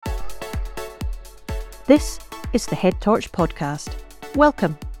This is the Head Torch podcast.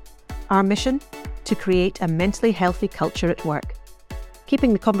 Welcome. Our mission? To create a mentally healthy culture at work.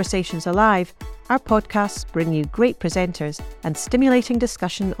 Keeping the conversations alive, our podcasts bring you great presenters and stimulating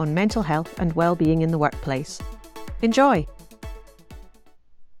discussion on mental health and well-being in the workplace. Enjoy.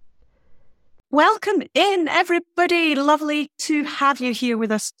 Welcome in, everybody. Lovely to have you here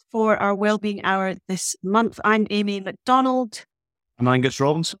with us for our Wellbeing Hour this month. I'm Amy McDonald. I'm Angus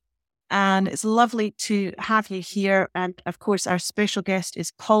Robbins. And it's lovely to have you here. And of course, our special guest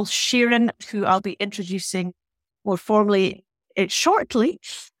is Paul Sheerin, who I'll be introducing more formally shortly.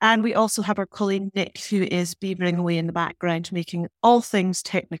 And we also have our colleague Nick, who is beavering away in the background, making all things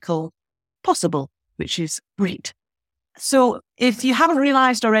technical possible, which is great. So if you haven't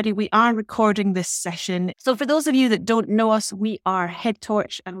realised already, we are recording this session. So for those of you that don't know us, we are Head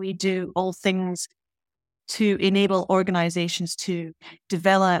Torch and we do all things to enable organisations to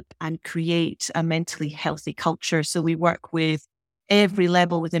develop and create a mentally healthy culture. So we work with every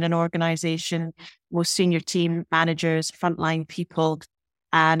level within an organisation, most senior team managers, frontline people.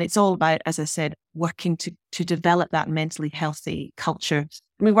 And it's all about, as I said, working to develop that mentally healthy culture.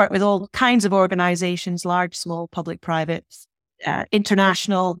 And we work with all kinds of organisations, large, small, public, private,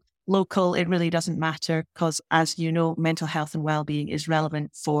 international, local. It really doesn't matter because, as you know, mental health and well-being is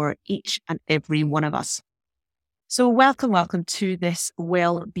relevant for each and every one of us. So welcome to this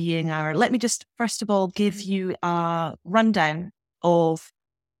Wellbeing Hour. Let me just, first of all, give you a rundown of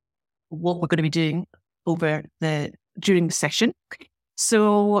what we're going to be doing during the session.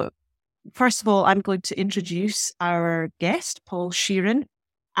 So first of all, I'm going to introduce our guest, Paul Sheerin,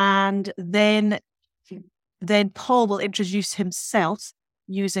 and then Paul will introduce himself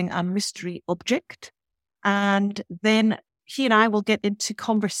using a mystery object. And then he and I will get into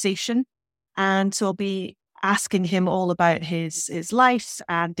conversation. And so I'll be asking him all about his life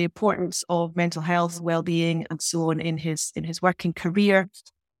and the importance of mental health, well-being, and so on in his working career.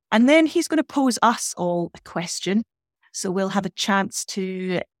 And then he's going to pose us all a question. So we'll have a chance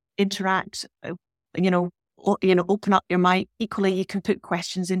to interact, open up your mic. Equally, you can put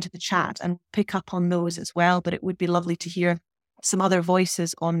questions into the chat and pick up on those as well. But it would be lovely to hear some other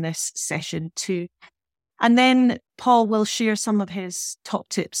voices on this session too. And then Paul will share some of his top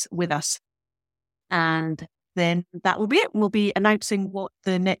tips with us. And then that will be it. We'll be announcing what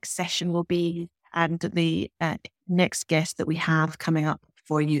the next session will be and the next guest that we have coming up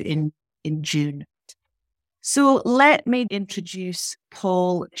for you in June. So let me introduce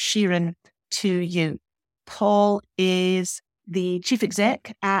Paul Sheerin to you. Paul is the Chief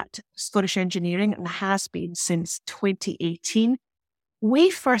Exec at Scottish Engineering and has been since 2018. We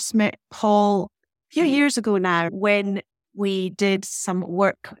first met Paul a few years ago now when we did some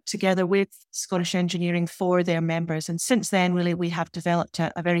work together with Scottish Engineering for their members. And since then, really, we have developed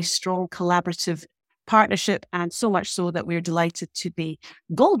a very strong collaborative partnership, and so much so that we're delighted to be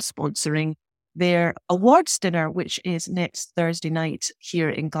gold sponsoring their awards dinner, which is next Thursday night here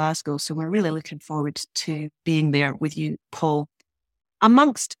in Glasgow. So we're really looking forward to being there with you, Paul.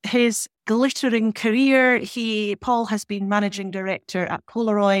 Amongst his glittering career, Paul has been Managing Director at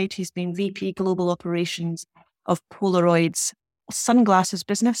Polaroid. He's been VP Global Operations of Polaroid's sunglasses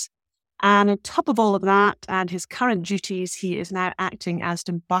business. And on top of all of that and his current duties, he is now acting as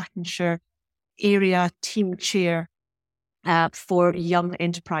Dunbartonshire Area Team Chair for Young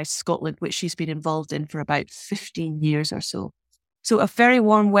Enterprise Scotland, which she's been involved in for about 15 years or so. So a very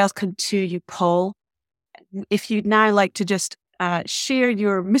warm welcome to you, Paul. If you'd now like to just share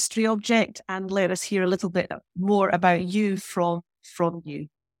your mystery object and let us hear a little bit more about you from you.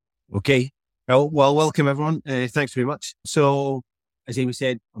 Okay. Well, welcome everyone. Thanks very much. So, as Amy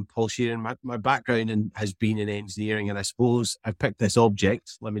said, I'm Paul Sheerin. My background has been in engineering, and I suppose I've picked this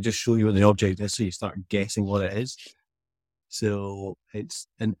object. Let me just show you what the object is so you start guessing what it is. So it's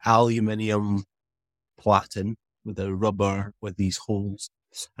an aluminium platen with a rubber with these holes,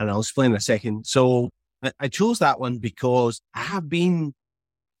 and I'll explain in a second. So I chose that one because I have been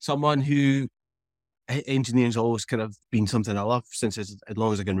someone who engineering's always kind of been something I love since as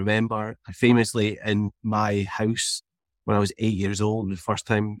long as I can remember. I famously, in my house, when I was 8 years old, the first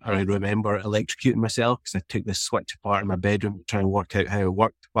time I remember electrocuting myself because I took this switch apart in my bedroom to try and work out how it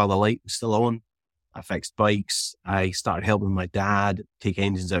worked while the light was still on. I fixed bikes. I started helping my dad take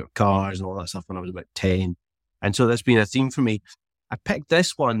engines out of cars and all that stuff when I was about 10. And so that's been a theme for me. I picked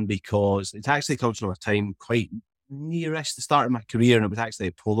this one because it actually comes from a time quite nearish the start of my career, and it was actually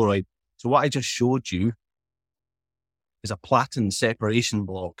a Polaroid. So what I just showed you is a platen separation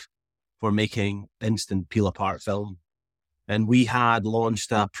block for making instant peel-apart film. And we had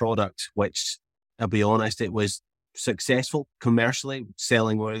launched a product which, I'll be honest, it was successful commercially,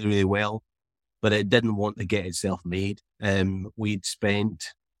 selling really, really well. but it didn't want to get itself made. We'd spent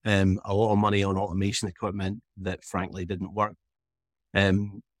a lot of money on automation equipment that frankly didn't work.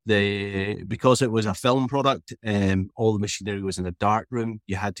 Because it was a film product, all the machinery was in a dark room.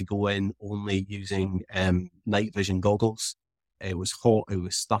 You had to go in only using night vision goggles. It was hot, it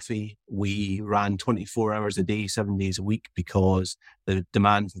was stuffy. We ran 24 hours a day, 7 days a week, because the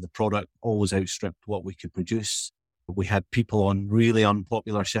demand for the product always outstripped what we could produce. We had people on really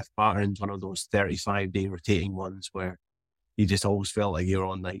unpopular shift patterns, one of those 35-day rotating ones where you just always felt like you were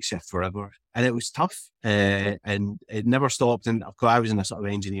on night shift forever. And it was tough, and it never stopped. And of course, I was in a sort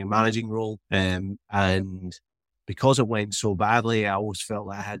of engineer managing role, and because it went so badly, I always felt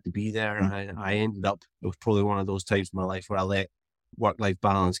like I had to be there. And I ended up, it was probably one of those times in my life where I let work-life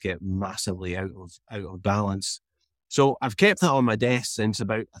balance get massively out of balance. So I've kept that on my desk since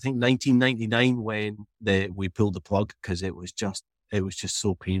about, I think, 1999 when we pulled the plug, because it was just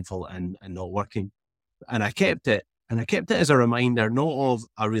so painful and not working. And I kept it as a reminder, not of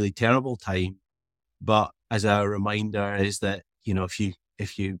a really terrible time, but as a reminder is that, if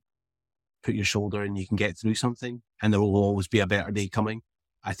you put your shoulder in, you can get through something, and there will always be a better day coming.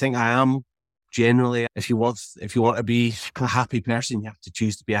 I think I am generally, if you want to be a happy person, you have to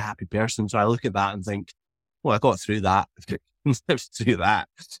choose to be a happy person. So I look at that and think, well, I got through that. If I can live through that,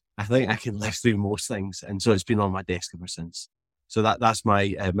 I think I can live through most things. And so it's been on my desk ever since. So that's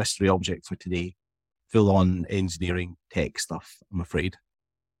my mystery object for today. Full on engineering tech stuff, I'm afraid.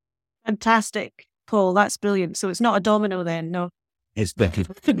 Fantastic, Paul. That's brilliant. So it's not a domino then, no? It's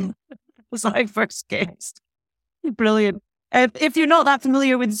been. Was I first guessed? Brilliant. If you're not that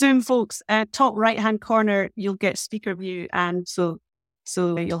familiar with Zoom, folks, top right-hand corner, you'll get speaker view. And so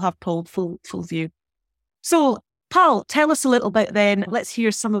you'll have Paul full view. So Paul, tell us a little bit then. Let's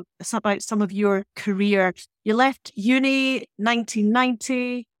hear about some of your career. You left uni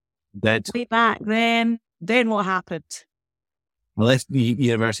 1990. Way back then. Then what happened? I left the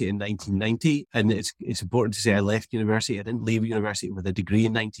university in 1990, and it's important to say I left university. I didn't leave university with a degree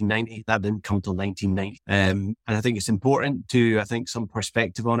in 1990. That didn't come till 1990. And I think it's important to, some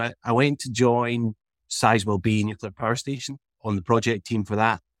perspective on it. I went to join Sizewell B nuclear power station on the project team for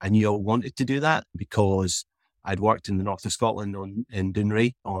that. I knew I wanted to do that because I'd worked in the north of Scotland in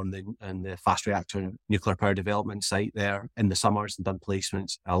Dounreay on the fast reactor nuclear power development site there in the summers and done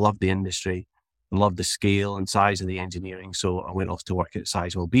placements. I loved the industry. I loved the scale and size of the engineering. So I went off to work at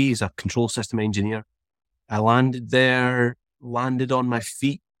Sizewell B as a control system engineer. I landed on my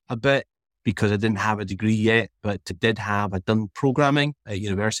feet a bit because I didn't have a degree yet, but I'd done programming at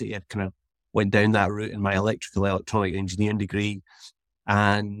university. I kind of went down that route in my electronic engineering degree.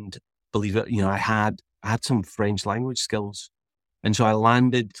 And believe it, I had some French language skills. And so I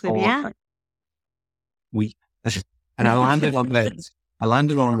landed on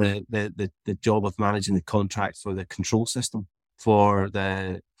the job of managing the contract for the control system for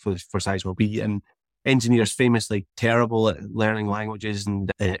Sizewell B. And engineers famously terrible at learning languages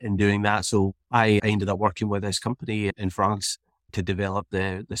and doing that. So I ended up working with this company in France to develop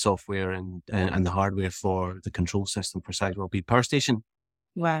the software and the hardware for the control system for Sizewell B power station.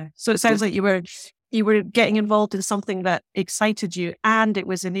 Wow. So it sounds like you were getting involved in something that excited you, and it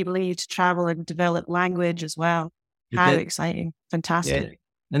was enabling you to travel and develop language as well. How exciting. Fantastic. Yeah.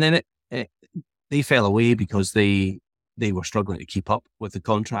 And then they fell away because they were struggling to keep up with the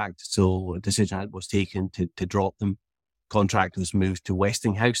contract. So a decision was taken to drop them. Contract was moved to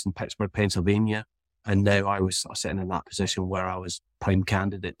Westinghouse in Pittsburgh, Pennsylvania. And now I was sitting in that position where I was prime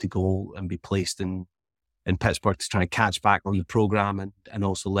candidate to go and be placed in Pittsburgh to try and catch back on the program and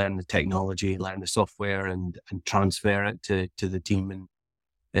also learn the technology, learn the software and transfer it to the team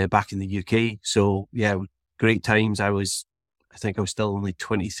back in the UK. So yeah, great times. I think I was still only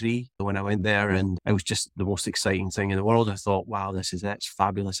 23 when I went there, and it was just the most exciting thing in the world. I thought, wow, this is it. It's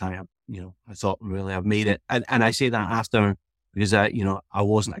fabulous. I thought really I've made it. And I say that after, because I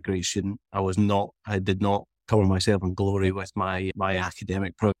wasn't a great student. I did not cover myself in glory with my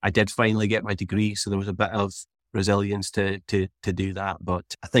academic I did finally get my degree, so there was a bit of resilience to do that.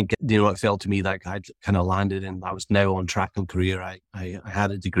 But I think, it felt to me like I'd kind of landed and I was now on track in career. I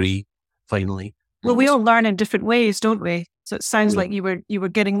had a degree finally. Well, we all learn in different ways, don't we? So it sounds like you were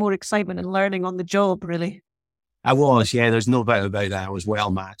getting more excitement and learning on the job, really. I was, yeah. There's no doubt about that. I was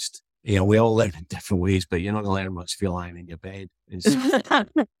well matched. We all learn in different ways, but you're not going to learn much if you're lying in your bed.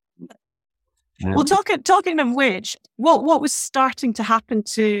 Well, talking of which, what was starting to happen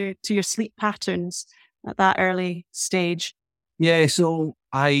to your sleep patterns at that early stage? Yeah, so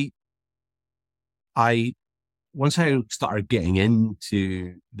I once I started getting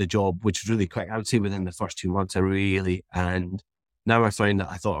into the job, which was really quick, I would say within the first 2 months, and Now I found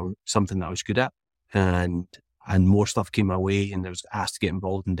that I thought something that I was good at, and more stuff came my way, and I was asked to get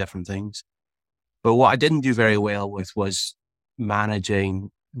involved in different things. But what I didn't do very well with was managing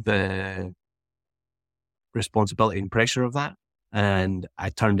the responsibility and pressure of that. And I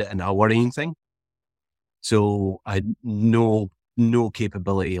turned it into a worrying thing. So I had no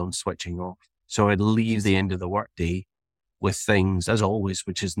capability on switching off. So I'd leave the end of the workday with things, as always,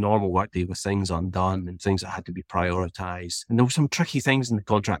 which is normal workday, with things undone and things that had to be prioritized. And there were some tricky things in the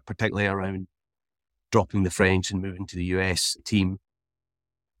contract, particularly around dropping the French and moving to the US team.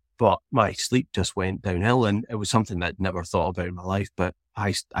 But my sleep just went downhill, and it was something that I'd never thought about in my life. But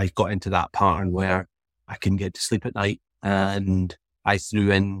I got into that pattern where I couldn't get to sleep at night, and I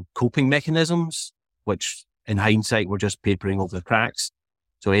threw in coping mechanisms, which in hindsight were just papering over the cracks.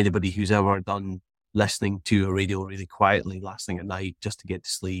 So anybody who's ever done listening to a radio really quietly last thing at night just to get to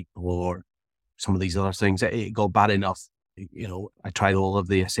sleep, or some of these other things, it got bad enough. You know, I tried all of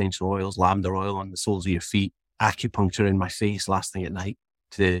the essential oils, lavender oil on the soles of your feet, acupuncture in my face last thing at night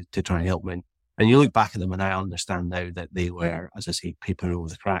to try and help me. And you look back at them and I understand now that they were, as I say, papering over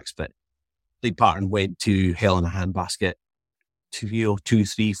the cracks, but the pattern went to hell in a handbasket to 2,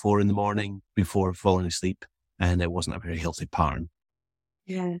 3, 4 in the morning before falling asleep. And it wasn't a very healthy pattern.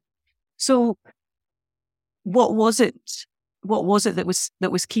 Yeah. So what was it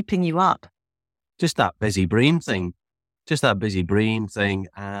that was keeping you up? Just that busy brain thing.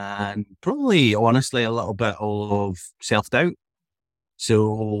 And probably, honestly, a little bit of self-doubt.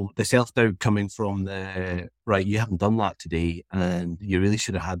 So the self-doubt coming from right, you haven't done that today and you really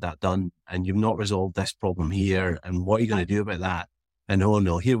should have had that done, and you've not resolved this problem here, and what are you going to do about that? And oh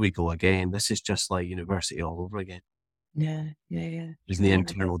no, here we go again. This is just like university all over again. Yeah. There's the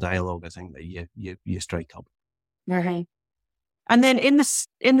internal dialogue, I think, that you strike up. Right. And then in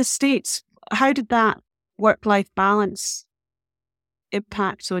the States, how did that work-life balance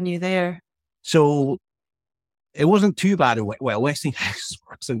impact on you there? So it wasn't too bad. Well, Westinghouse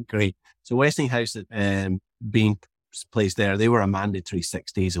wasn't great. So Westinghouse, being placed there, they were a mandatory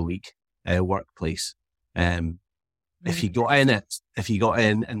 6 days a week workplace. If you got in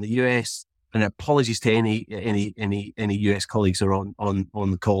in the US, and apologies to any US colleagues who are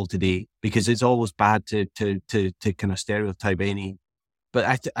on the call today, because it's always bad to kind of stereotype any.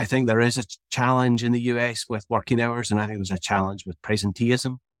 But I think there is a challenge in the US with working hours, and I think there's a challenge with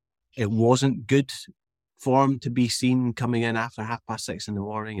presenteeism. It wasn't good form to be seen coming in after 6:30 in the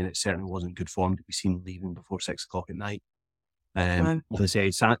morning, and it certainly wasn't good form to be seen leaving before 6 o'clock at night. As I say,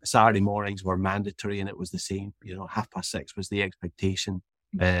 Saturday mornings were mandatory, and it was the same. 6:30 was the expectation.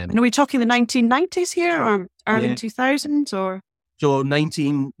 And are we talking the 1990s here, or early 2000s, or? So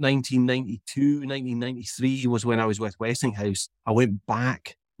 1992, 1993 was when I was with Westinghouse. I went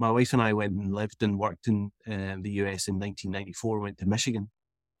back. My wife and I went and lived and worked in the US in 1994. Went to Michigan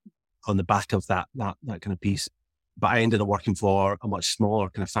on the back of that kind of piece. But I ended up working for a much smaller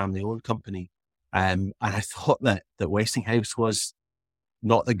kind of family-owned company. And I thought that Westinghouse was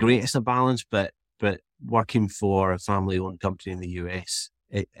not the greatest of balance, but working for a family-owned company in the US,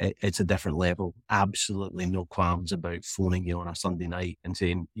 it's a different level. Absolutely no qualms about phoning you on a Sunday night and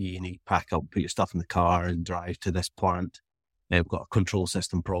saying, you need to pack up, put your stuff in the car and drive to this plant. They've got a control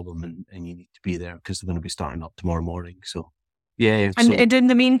system problem and you need to be there because they're going to be starting up tomorrow morning. So, yeah. And in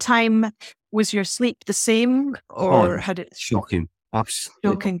the meantime, was your sleep the same, or had it? Shocking.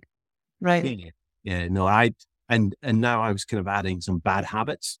 Absolutely. Shocking. Right. Yeah. No, and now I was kind of adding some bad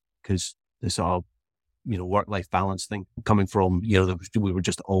habits because the sort of, work-life balance thing coming from, we were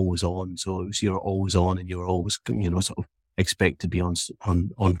just always on. So it was, you're always on and you're always, sort of expect to be on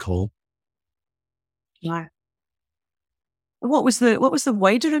call. Yeah. What was the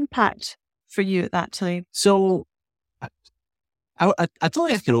wider impact for you at that time? So I don't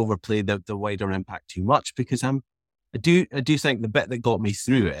think I can overplay the wider impact too much, because I do think the bit that got me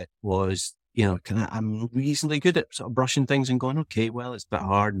through it was, I'm reasonably good at sort of brushing things and going, okay, well, it's a bit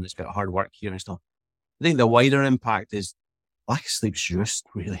hard and it's a bit hard work here and stuff. I think the wider impact is lack of sleep's just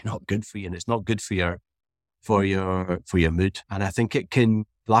really not good for you, and it's not good for your mood. And I think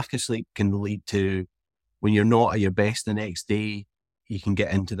lack of sleep can lead to, when you're not at your best the next day, you can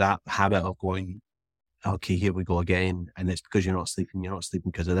get into that habit of going, okay, here we go again. And it's because you're not sleeping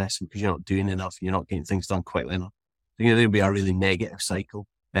because of this, and because you're not doing enough, you're not getting things done quickly enough. I think there'll be a really negative cycle.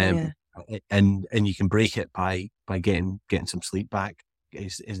 And you can break it by getting some sleep back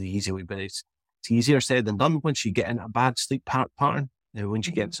is the easy way, but it's easier said than done once you get in a bad sleep pattern. Once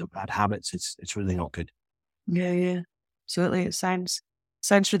you get into some bad habits, it's really not good. Yeah. Absolutely. It sounds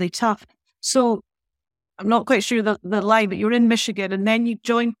really tough. So I'm not quite sure the line, but you're in Michigan and then you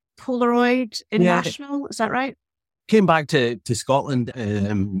joined Polaroid in Nashville. Is that right? came back to Scotland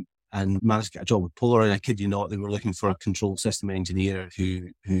and managed to get a job with Polaroid. I kid you not, they were looking for a control system engineer who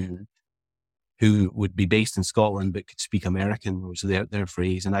would be based in Scotland but could speak American, was their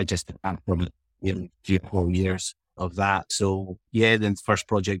phrase. And I just did that for 4 years of that. So yeah, then the first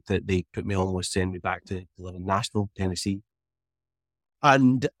project that they put me on was send me back to live in Nashville, Tennessee.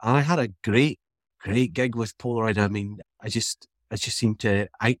 And I had a great gig with Polaroid. I mean, I just seemed to,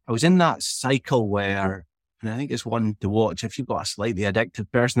 I was in that cycle where, and I think it's one to watch, if you've got a slightly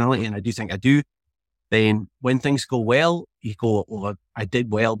addictive personality, and I do think I do, then when things go well, you go, oh, I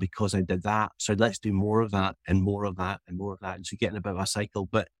did well because I did that. So let's do more of that and more of that and more of that. And so you get in a bit of a cycle.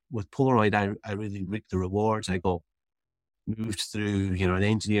 But with Polaroid, I really reaped the rewards. I got moved through, an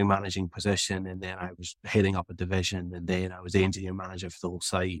engineering managing position, and then I was heading up a division, and then I was the engineer manager for the whole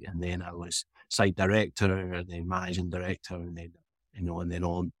site, and then I was site director, and then managing director, and then, and then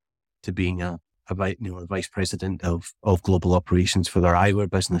on to being a vice president of global operations for their eyewear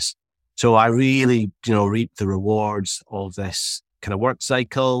business. So I really, reaped the rewards of this kind of work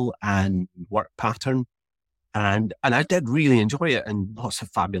cycle and work pattern. And I did really enjoy it, and lots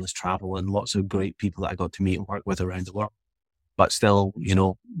of fabulous travel and lots of great people that I got to meet and work with around the world. But still,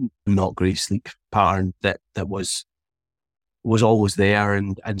 not great sleep pattern that was always there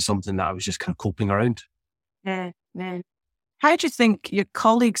and something that I was just kind of coping around. Yeah. How do you think your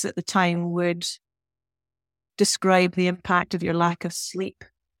colleagues at the time would describe the impact of your lack of sleep?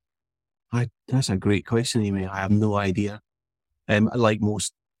 That's a great question, Amy. I have no idea. Like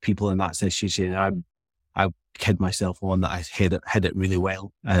most people in that situation, I kid myself on that I hid it really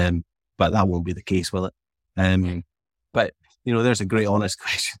well. But that won't be the case, will it? But there's a great honest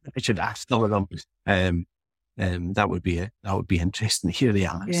question I should ask some of them. That would be interesting to hear the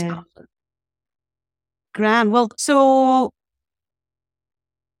answer. Yeah. Grand. Well, so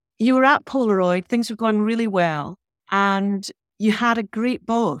you were at Polaroid, things were going really well, and you had a great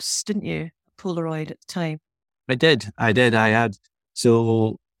boss, didn't you, Polaroid at the time? I did. I had.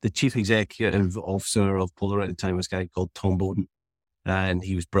 So the chief executive officer of Polaroid at the time was a guy called Tom Bowden, and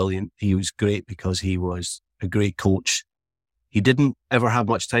he was brilliant. He was great because he was a great coach. He didn't ever have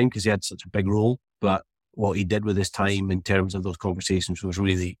much time because he had such a big role, but what he did with his time in terms of those conversations was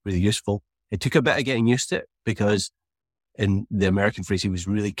really, really useful. It took a bit of getting used to it because in the American phrase, he was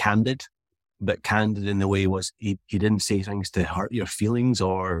really candid, but candid in the way was he didn't say things to hurt your feelings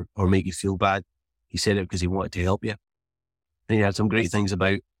or make you feel bad. He said it because he wanted to help you. And he had some great things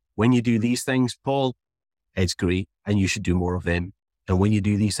about when you do these things, Paul, it's great and you should do more of them. And when you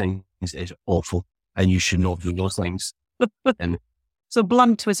do these things, it's awful and you should not do those things. And so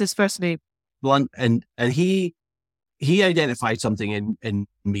Blunt was his first name. Blunt, and he identified something in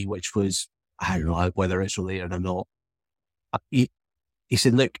me, which was, I don't know whether it's related or not. He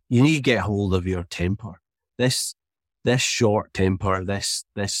said, look, you need to get hold of your temper. This short temper, this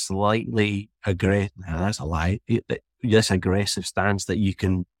slightly aggressive, that's a lie. This aggressive stance that you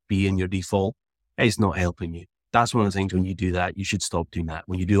can be in your default is not helping you. That's one of the things when you do that, you should stop doing that.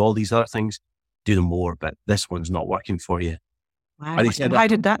 When you do all these other things, do them more, but this one's not working for you. Wow. And he said, how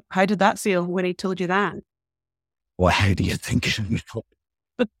did that feel when he told you that? Well, how do you think?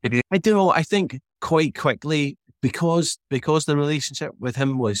 I don't know. I think quite quickly because the relationship with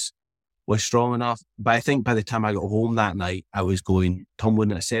him was strong enough. But I think by the time I got home that night, I was going, Tom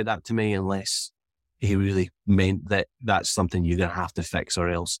wouldn't have said that to me unless he really meant that that's something you're going to have to fix, or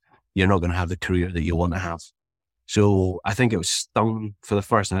else you're not going to have the career that you want to have. So I think it was stung for the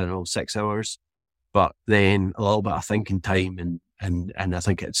first, 6 hours, but then a little bit of thinking time and I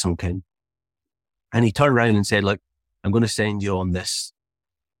think it sunk in. And he turned around and said, look, I'm going to send you on this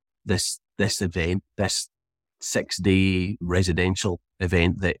event, this 6-day residential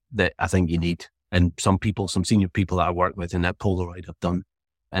event that I think you need. And some senior people that I work with in that Polaroid have done.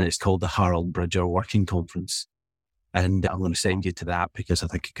 And it's called the Harold Bridger Working Conference. And I'm going to send you to that because I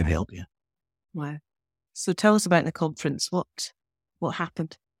think it can help you. Wow. So tell us about the conference. What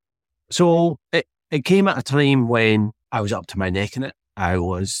happened? So it came at a time when I was up to my neck in it. I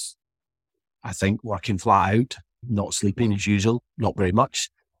was, I think, working flat out, not sleeping as usual, not very much.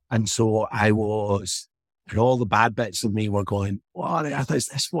 And so I was, and all the bad bits of me were going, what is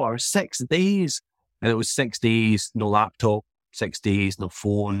this for? 6 days. And it was 6 days, no laptop, 6 days, no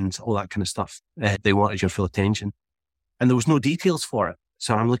phones, all that kind of stuff. They wanted your full attention. And there was no details for it.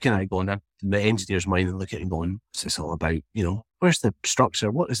 So I'm looking at it going, the engineer's mind, and looking at it going, what's this all about? Where's the structure?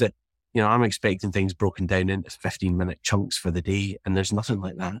 What is it? I'm expecting things broken down into 15-minute chunks for the day, and there's nothing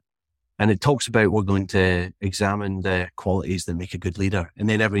like that. And it talks about we're going to examine the qualities that make a good leader. And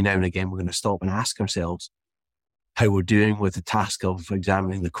then every now and again, we're going to stop and ask ourselves, how we're doing with the task of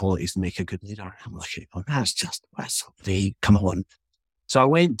examining the qualities to make a good leader. I'm like, oh, that's so vague. Come on. So I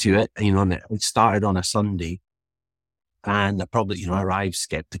went to it, and it started on a Sunday, and I probably, arrived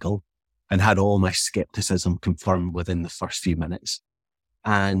skeptical and had all my skepticism confirmed within the first few minutes.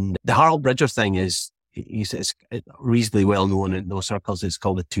 And the Harold Bridger thing is, it's reasonably well known in those circles. It's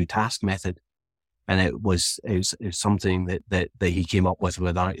called the 2-task method. And it was something that he came up with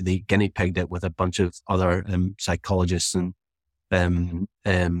they guinea pigged it with a bunch of other psychologists and to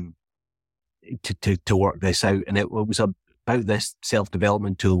work this out. And it was about this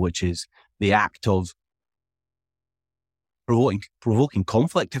self-development tool, which is the act of provoking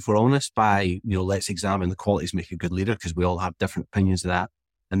conflict, if we're honest, by, let's examine the qualities make a good leader, because we all have different opinions of that.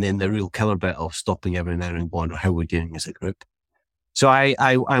 And then the real killer bit of stopping every now and going, how we're doing as a group. So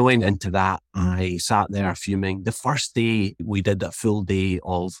I went into that. I sat there fuming. The first day we did a full day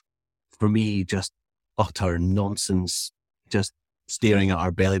of, for me, just utter nonsense, just staring at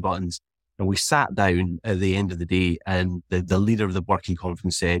our belly buttons. And we sat down at the end of the day, and the leader of the working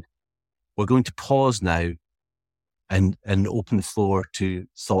conference said, we're going to pause now and open the floor to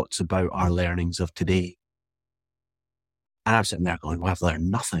thoughts about our learnings of today. And I'm sitting there going, well, I've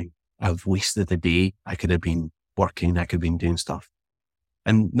learned nothing. I've wasted the day. I could have been working. I could have been doing stuff.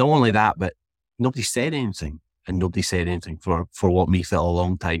 And not only that, but nobody said anything, and nobody said anything for what me felt a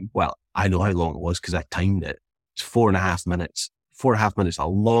long time. Well, I know how long it was because I timed it. It's 4.5 minutes. 4.5 minutes, a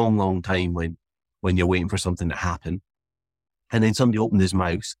long, long time when you're waiting for something to happen. And then somebody opened his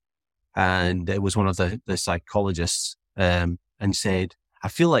mouth, and it was one of the psychologists, and said, I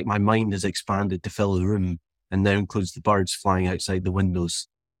feel like my mind has expanded to fill the room, and now includes the birds flying outside the windows.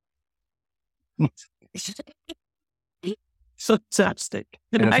 Fantastic.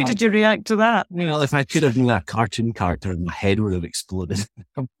 And how did you react to that? Well, if I could have been a cartoon character, my head would have exploded.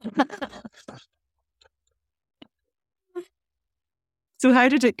 So how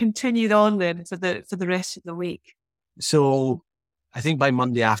did it continue on then for the rest of the week? So I think by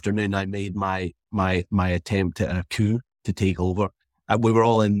Monday afternoon, I made my attempt at a coup to take over. We were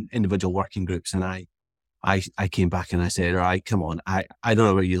all in individual working groups, and I came back and I said, all right, come on. I don't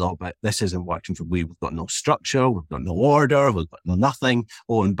know about you lot, but this isn't working for me. We've got no structure. We've got no order. We've got no nothing.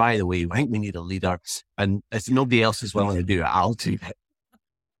 Oh, and by the way, I think we need a leader. And if nobody else is willing to do it, I'll do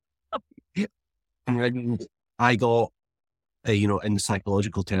it. And I got, in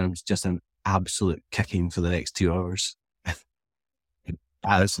psychological terms, just an absolute kicking for the next 2 hours.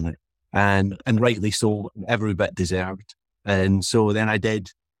 Honestly. And rightly so, every bit deserved. And so then I did.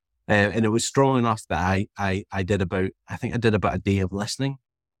 And it was strong enough that I did about a day of listening,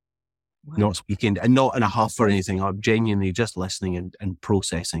 wow. Not speaking, and not in a huff or anything. I'm genuinely just listening and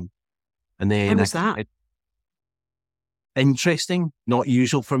processing. And then how was that? Interesting, not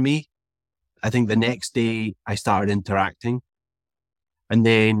usual for me. I think the next day I started interacting. And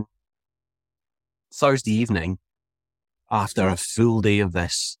then Thursday evening, after a full day of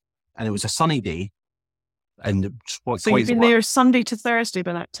this, and it was a sunny day, and so you've been there Sunday to Thursday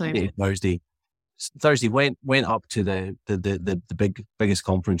by that time? Yeah, Thursday went up to the biggest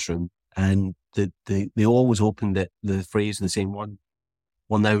conference room, and they always opened it, the phrase in the same one.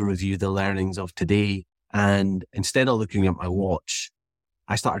 We'll now review the learnings of today. And instead of looking at my watch,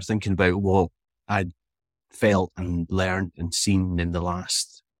 I started thinking about what I'd felt and learned and seen in the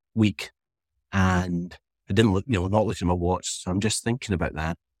last week. And I didn't look, not looking at my watch. So I'm just thinking about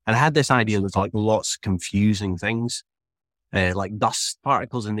that. And I had this idea with like lots of confusing things, like dust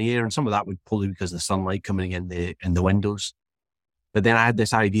particles in the air. And some of that would probably be because of the sunlight coming in the windows. But then I had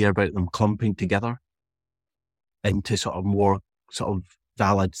this idea about them clumping together into sort of more sort of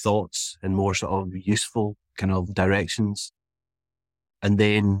valid thoughts and more sort of useful kind of directions. And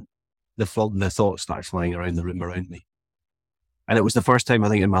then the thoughts started flying around the room around me. And it was the first time I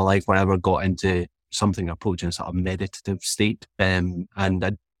think in my life where I ever got into something approaching a sort of meditative state. And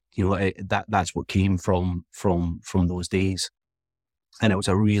that's what came from those days. And it was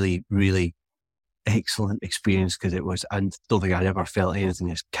a really, really excellent experience because I don't think I'd ever felt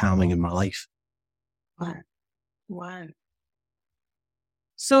anything as calming in my life. Wow.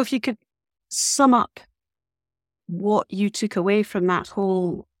 So if you could sum up what you took away from that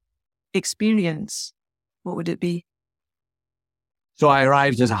whole experience, what would it be? So I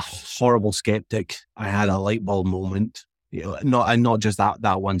arrived as a horrible skeptic. I had a light bulb moment, not just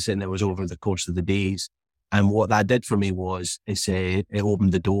that one sitting. It was over the course of the days. And what that did for me was it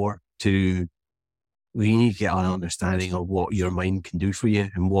opened the door to, you need to get an understanding of what your mind can do for you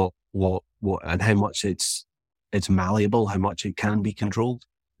and what and how much it's malleable, how much it can be controlled.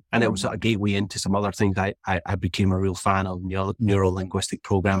 And it was a gateway into some other things. I became a real fan of neuro-linguistic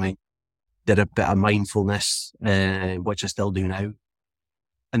programming. did a bit of mindfulness, which I still do now.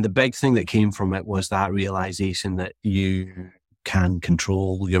 And the big thing that came from it was that realization that you can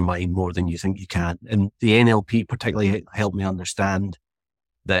control your mind more than you think you can. And the NLP particularly helped me understand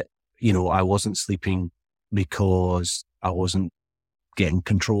that, I wasn't sleeping because I wasn't getting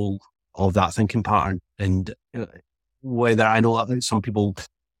control of that thinking pattern. And whether I know that some people,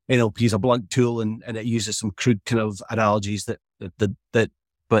 NLP is a blunt tool and it uses some crude kind of analogies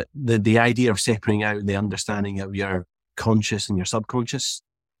but the idea of separating out the understanding of your conscious and your subconscious,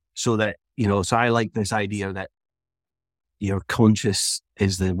 so that, so I like this idea that your conscious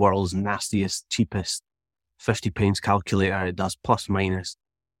is the world's nastiest, cheapest 50 pence calculator. It does plus, minus,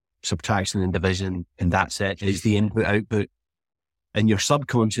 subtraction and division, and that's it. It is the input, output. And your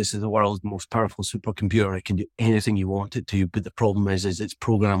subconscious is the world's most powerful supercomputer. It can do anything you want it to, but the problem is it's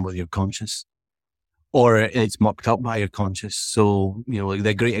programmed with your conscious, or it's mucked up by your conscious. So, like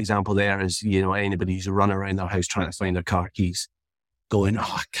the great example there is, anybody who's running around their house trying to find their car keys, going, oh,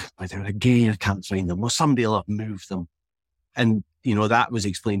 I can't find them again, I can't find them. Well, somebody will have moved them. And, that was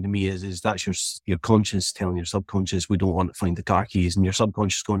explained to me is that's your conscious telling your subconscious, we don't want to find the car keys. And your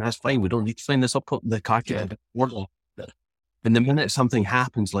subconscious going, that's fine, we don't need to find the car keys. And the minute something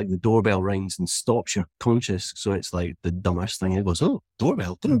happens, like the doorbell rings and stops your conscious, so it's like the dumbest thing. It goes, oh,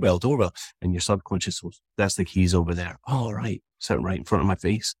 doorbell. And your subconscious goes, that's the keys over there. Oh, right. Sitting right in front of my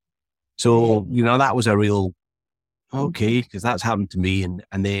face. So, that was a real, okay, because that's happened to me.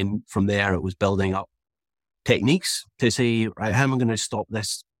 And then from there, it was building up techniques to say, right, how am I going to stop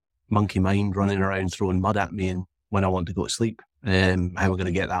this monkey mind running around throwing mud at me and when I want to go to sleep? How am I going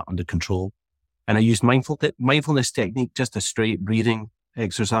to get that under control? And I used mindfulness technique, just a straight breathing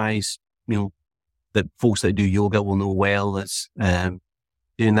exercise, that folks that do yoga will know well. It's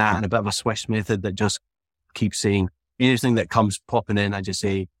doing that, and a bit of a swish method that just keeps saying anything that comes popping in. I just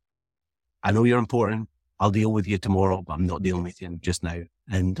say, I know you're important. I'll deal with you tomorrow, but I'm not dealing with you just now.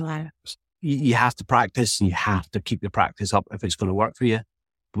 And you have to practice, and you have to keep the practice up if it's going to work for you.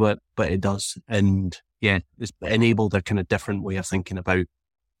 But it does. And yeah, it's enabled a kind of different way of thinking about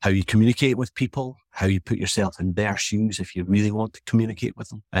how you communicate with people, how you put yourself in their shoes if you really want to communicate with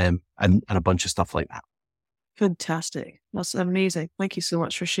them, and a bunch of stuff like that. Fantastic. That's amazing. Thank you so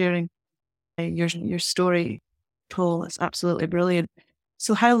much for sharing your story, Paul. It's absolutely brilliant.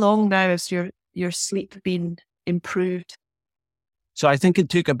 So how long now has your sleep been improved? So I think it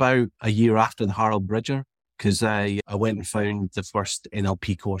took about a year after the Harold Bridger, because I went and found the first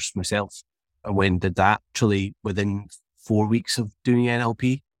NLP course myself. I went and did that actually within 4 weeks of doing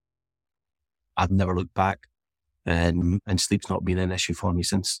NLP. I've never looked back, and sleep's not been an issue for me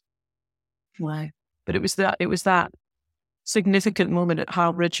since. Wow. But it was that significant moment at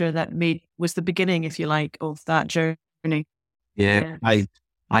Harold Bridger that was the beginning, if you like, of that journey. Yeah.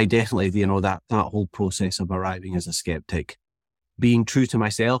 I definitely, that whole process of arriving as a skeptic, being true to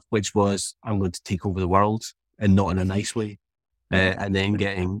myself, which was, I'm going to take over the world, and not in a nice way. And then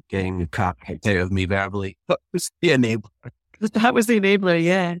getting the crap kicked out of me verbally. That was the enabler. That was the enabler,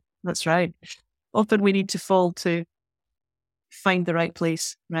 yeah. That's right. Often we need to fall to find the right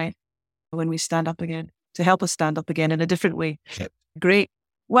place, right? When we stand up again, to help us stand up again in a different way. Yep. Great.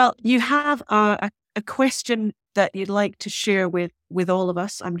 Well, you have a question that you'd like to share with all of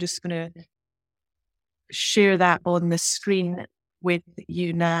us. I'm just going to share that on the screen with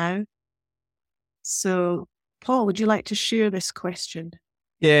you now. So, Paul, would you like to share this question?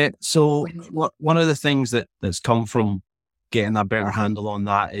 Yeah. So one of the things that's come from getting a better handle on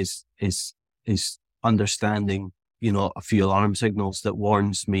that is understanding, a few alarm signals that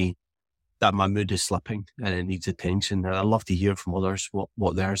warns me that my mood is slipping and it needs attention. And I'd love to hear from others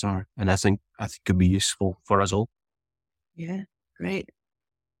what theirs are. And I think could be useful for us all. Yeah, great.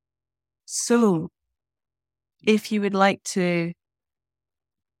 So if you would like to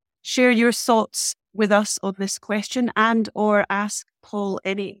share your thoughts with us on this question and or ask Paul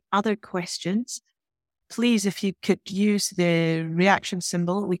any other questions, please, if you could use the reaction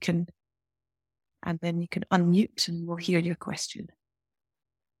symbol, and then you can unmute and we'll hear your question.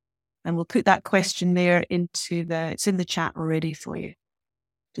 And we'll put that question there it's in the chat already for you,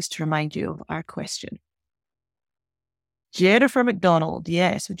 just to remind you of our question. Jennifer McDonald,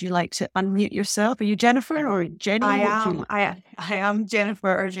 yes. Would you like to unmute yourself? Are you Jennifer or Jenny? I am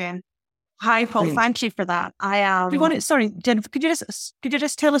Jennifer or Jen. Hi, Paul. Brilliant. Thank you for that. Sorry, Jennifer, could you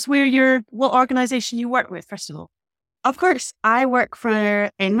just tell us what organisation you work with, first of all? Of course, I work for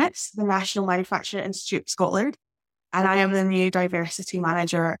NMITS, the National Manufacturing Institute of Scotland, and I am the new diversity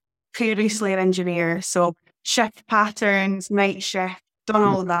manager, previously an engineer. So shift patterns, night shift, done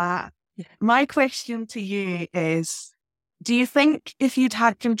all that. My question to you is, Do you think if you'd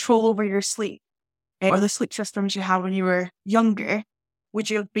had control over your sleep or the sleep systems you had when you were younger, would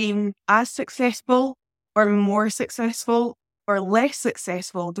you have been as successful or more successful or less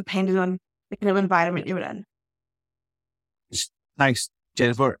successful depending on the kind of environment you were in? Thanks,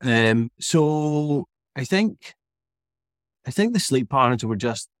 Jennifer. So I think the sleep patterns were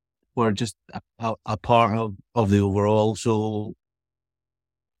just a part of the overall. So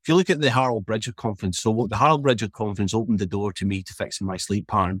if you look at the Harold Bridger conference, so the Harold Bridger conference opened the door to me to fixing my sleep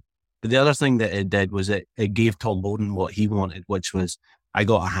pattern. But the other thing that it did was it gave Tom Bowden what he wanted, which was I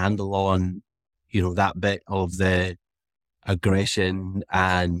got a handle on, that bit of the aggression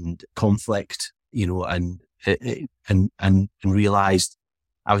and conflict, and realized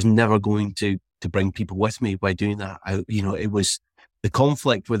I was never going to bring people with me by doing that. It was the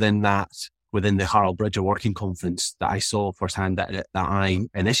conflict within the Harold Bridger Working Conference that I saw firsthand that I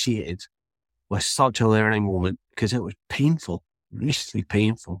initiated was such a learning moment because it was painful, really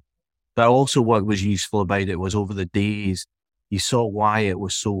painful. But also what was useful about it was over the days, you saw why it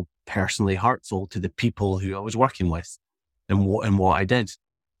was so personally hurtful to the people who I was working with and what I did.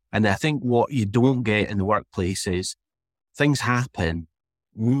 And I think what you don't get in the workplace is things happen,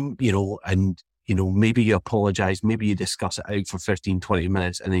 and, maybe you apologize, maybe you discuss it out for 15, 20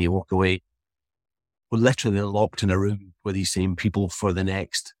 minutes and then you walk away. We're literally locked in a room with these same people for the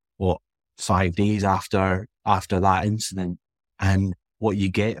next, 5 days after that incident. And what you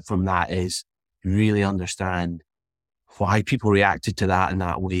get from that is you really understand why people reacted to that in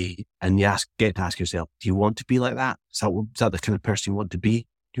that way. And you get to ask yourself, do you want to be like that? Is that the kind of person you want to be?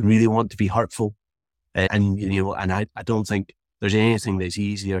 Do you really want to be hurtful? And I don't think there's anything that's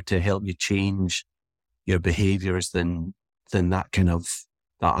easier to help you change your behaviors than that kind of,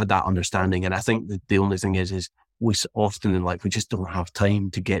 that understanding. And I think that the only thing is we often in life, we just don't have time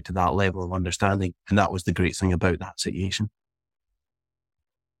to get to that level of understanding. And that was the great thing about that situation.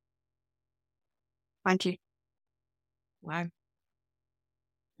 Thank you. Wow.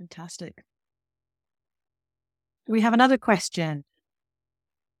 Fantastic. Do we have another question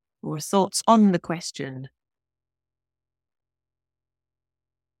or thoughts on the question?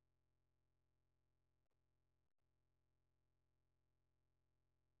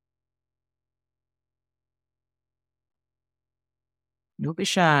 Don't be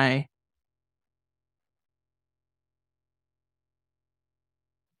shy.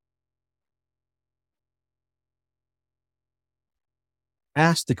 I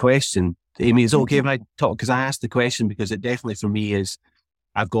asked the question, Amy, is it okay if I talk? Because I asked the question because it definitely for me is,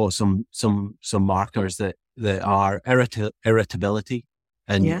 I've got some markers that are irritability,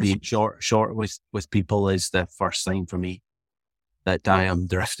 and being short with people is the first sign for me that I am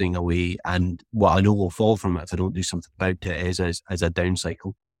drifting away. And what I know will fall from it if I don't do something about it is as a down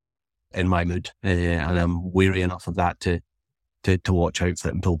cycle in my mood. And I'm wary enough of that to watch out for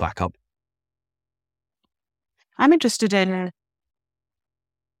it and pull back up. I'm interested in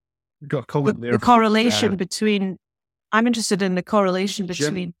got a comment there. the correlation between. I'm interested in the correlation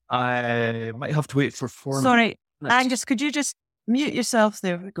between. Jim, I might have to wait for 4 minutes. Sorry, Angus, could you just mute yourself?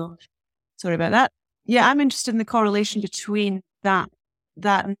 There we go. Sorry about that. Yeah, I'm interested in the correlation between that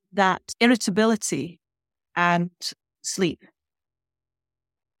irritability and sleep.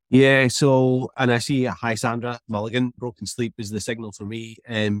 Yeah, so, and I see, hi Sandra Mulligan, broken sleep is the signal for me.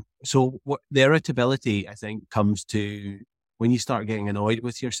 So what the irritability, I think, comes to when you start getting annoyed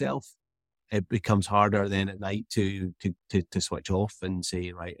with yourself. It becomes harder then at night to switch off and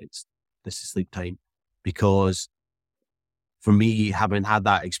say, right, this is sleep time. Because for me, having had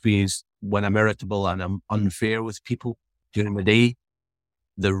that experience when I'm irritable and I'm unfair with people during the day,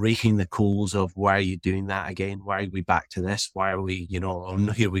 the raking the coals of why are you doing that again? Why are we back to this? Why are we,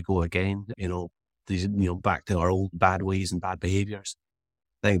 here we go again, these, back to our old bad ways and bad behaviors.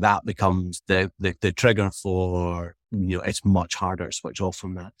 I think that becomes the trigger for, it's much harder to switch off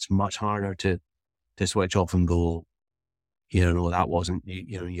from that. It's much harder to switch off and go, that wasn't,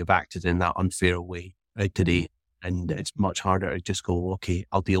 you acted in that unfair way right today. And it's much harder to just go, okay,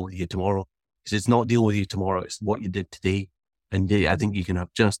 I'll deal with you tomorrow. Because it's not deal with you tomorrow. It's what you did today. And I think you can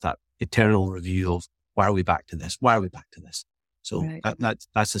have just that eternal review of why are we back to this? Why are we back to this? So Right.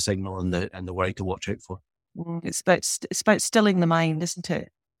 that's the signal and the way to watch out for. It's about stilling the mind, isn't it?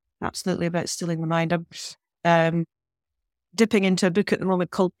 Absolutely about stilling the mind. I'm dipping into a book at the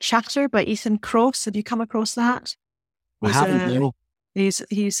moment called Chatter by Ethan Kross. Have you come across that? I haven't, no.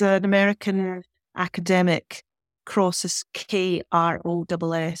 He's an American academic. Kross is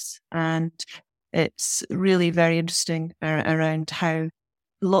Kross, and it's really very interesting around how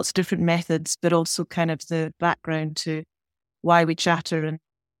lots of different methods, but also kind of the background to why we chatter and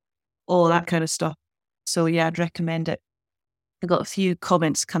all that kind of stuff. So yeah, I'd recommend it. I've got a few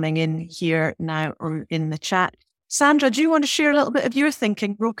comments coming in here now or in the chat. Sandra, do you want to share a little bit of your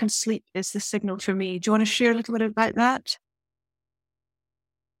thinking? Broken sleep is the signal for me. Do you want to share a little bit about that?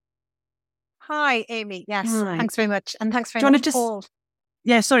 Hi, Amy. Yes, Hi. Thanks very much. And thanks very much, Paul.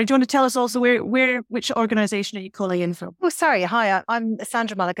 Yeah, sorry. Do you want to tell us also which organisation are you calling in from? Oh, sorry. Hi, I'm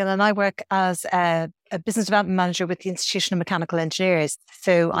Sandra Mulligan and I work as a business development manager with the Institution of Mechanical Engineers.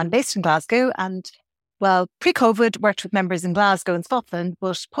 So I'm based in Glasgow and, well, pre-COVID worked with members in Glasgow and Scotland,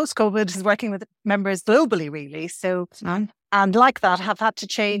 but post-COVID is working with members globally, really. So, and like that, have had to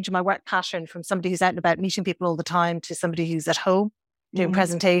change my work pattern from somebody who's out and about meeting people all the time to somebody who's at home doing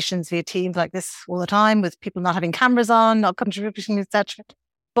presentations via Teams like this all the time with people not having cameras on, not contributing, etc.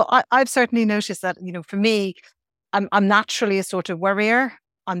 But I've certainly noticed that, for me, I'm naturally a sort of worrier.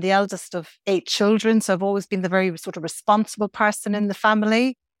 I'm the eldest of 8 children, so I've always been the very sort of responsible person in the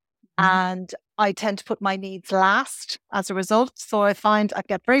family. And I tend to put my needs last as a result. So I find I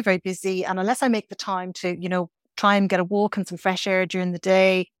get very, very busy. And unless I make the time to, try and get a walk and some fresh air during the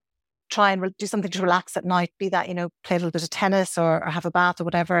day, try and do something to relax at night, be that, play a little bit of tennis or have a bath or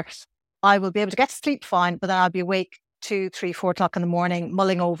whatever, I will be able to get to sleep fine, but then I'll be awake 2, 3, 4 o'clock in the morning,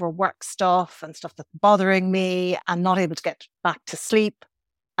 mulling over work stuff and stuff that's bothering me and not able to get back to sleep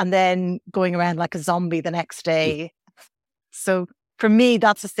and then going around like a zombie the next day. So for me,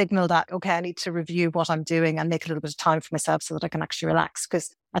 that's a signal that, okay, I need to review what I'm doing and make a little bit of time for myself so that I can actually relax,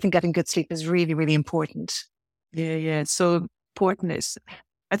 because I think getting good sleep is really, really important. Yeah. It's so important.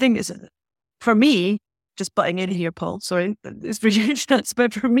 I think it's, for me, just butting in here, Paul, sorry, it's for you,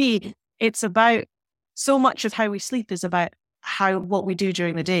 but for me, it's about, so much of how we sleep is about what we do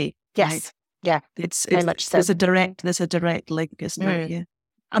during the day. Yes. Right? Yeah. It's very much so. There's a direct link, isn't it? Yeah.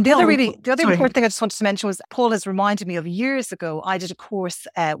 And the other important thing I just wanted to mention was Paul has reminded me of years ago, I did a course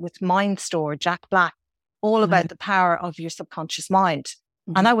with MindStore, Jack Black, all about the power of your subconscious mind.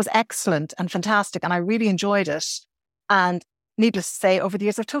 And that was excellent and fantastic. And I really enjoyed it. And needless to say, over the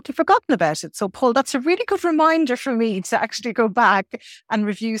years, I've totally forgotten about it. So, Paul, that's a really good reminder for me to actually go back and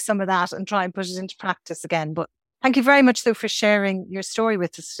review some of that and try and put it into practice again. But thank you very much, though, for sharing your story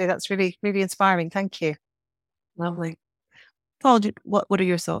with us today. That's really, really inspiring. Thank you. Lovely. Paul, what are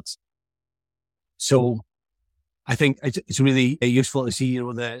your thoughts? So I think it's really useful to see,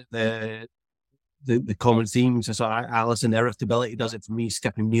 the common themes. I saw Alison, irritability does it for me,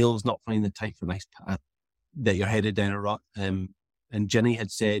 skipping meals, not finding the time for a nice path, that you're headed down a rut. And Ginny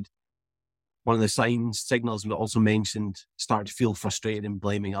had said one of the signals, but also mentioned, start to feel frustrated and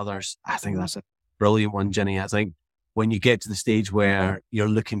blaming others. I think that's a brilliant one, Ginny. I think when you get to the stage where you're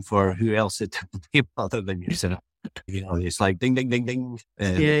looking for who else to blame other than yourself, it's like ding, ding, ding, ding.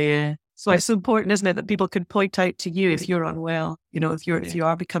 Yeah. So it's so important, isn't it, that people can point out to you if you're unwell, if you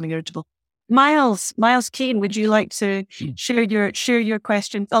are becoming irritable. Miles Keane, would you like to share your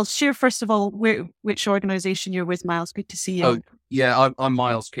question? I'll share first of all which organisation you're with, Miles. Good to see you. Oh, yeah, I'm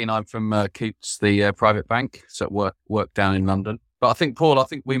Miles Keane. I'm from Coots, the private bank, so work down in London. But I think, Paul,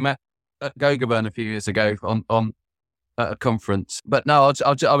 we met at GoGoburn a few years ago on at a conference. But no, I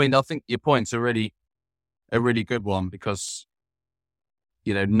think your point's a really good one, because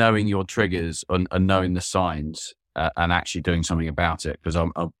knowing your triggers and knowing the signs and actually doing something about it, because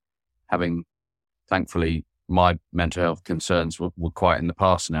I'm having, thankfully, my mental health concerns were quite in the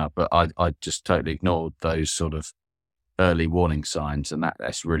past now, but I just totally ignored those sort of early warning signs, and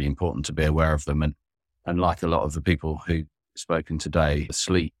that's really important to be aware of them. And like a lot of the people who've spoken today,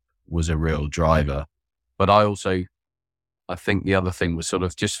 sleep was a real driver. But I think the other thing was sort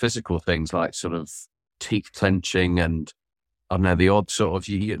of just physical things like sort of teeth clenching and, I don't know, the odd sort of,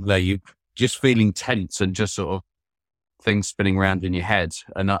 you just feeling tense and just sort of things spinning around in your head.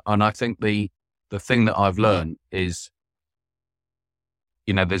 And I think the thing that I've learned is,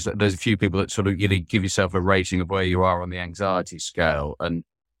 there's a few people that sort of, give yourself a rating of where you are on the anxiety scale, and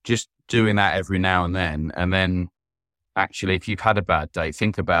just doing that every now and then actually, if you've had a bad day,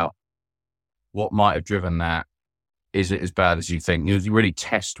 think about what might have driven that. Is it as bad as you think? You really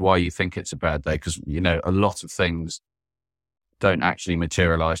test why you think it's a bad day, because, a lot of things don't actually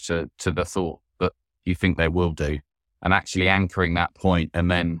materialize to the thought that you think they will do. And actually anchoring that point, and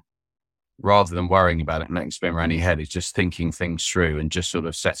then rather than worrying about it and letting it spin around your head, is just thinking things through and just sort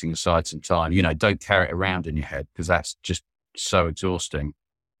of setting aside some time. Don't carry it around in your head, because that's just so exhausting.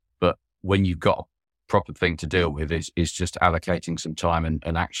 But when you've got a proper thing to deal with, is just allocating some time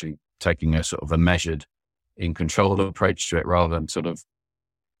and actually taking a sort of a measured, in control approach to it, rather than sort of,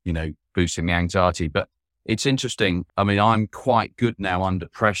 boosting the anxiety. But it's interesting. I mean, I'm quite good now under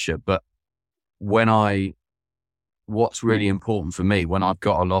pressure, but what's really important for me when I've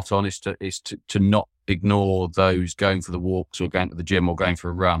got a lot on is ignore those going for the walks or going to the gym or going for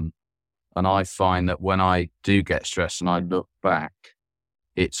a run. And I find that when I do get stressed and I look back,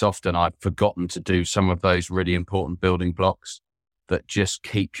 it's often I've forgotten to do some of those really important building blocks that just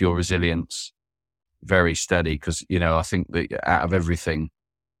keep your resilience very steady. Because, I think that out of everything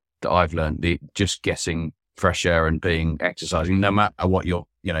that I've learned, just getting fresh air and exercising, no matter what you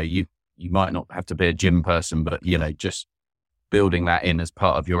might not have to be a gym person, but, just building that in as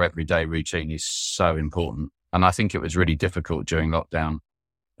part of your everyday routine is so important. And I think it was really difficult during lockdown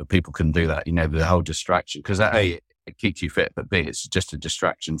that people couldn't do that, the whole distraction, because A, it keeps you fit, but B, it's just a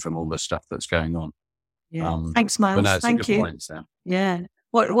distraction from all the stuff that's going on. Yeah. Thanks, Miles. No, Thank you. Point, so. Yeah.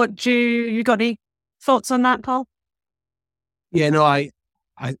 What do you got any thoughts on that, Paul? Yeah, no, I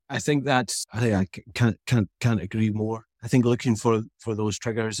think that's, I can't agree more. I think looking for those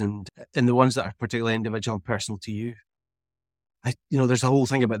triggers and the ones that are particularly individual and personal to you. There's a whole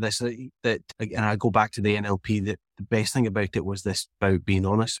thing about this that, and I go back to the NLP, that the best thing about it was this, about being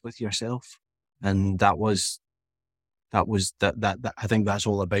honest with yourself. And that I think that's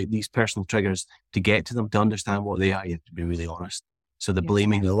all about these personal triggers. To get to them, to understand what they are, you have to be really honest. So the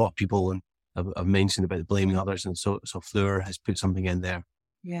blaming, a lot of people, and I've mentioned about blaming others, and so Fleur has put something in there.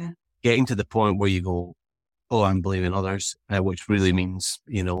 Yeah. Getting to the point where you go, oh, I'm blaming others, which really means,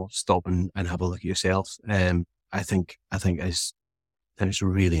 stop and have a look at yourself. I think it's a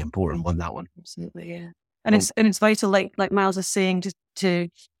really important one, that one. Absolutely, yeah. And it's vital, like Miles is saying, to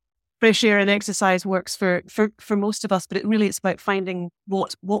fresh air and exercise works for most of us, but it's about finding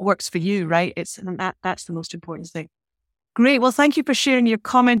what works for you, right? That's the most important thing. Great. Well, thank you for sharing your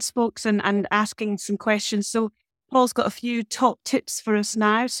comments, folks, and asking some questions. So Paul's got a few top tips for us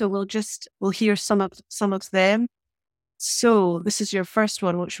now, so we'll hear some of them. So this is your first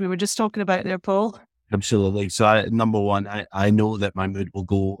one, which we were just talking about there, Paul. Absolutely. So number one, I know that my mood will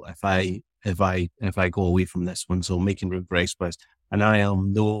go if I go away from this one. So making room for exercise. And I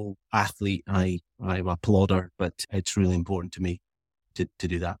am no athlete. I'm a plodder, but it's really important to me to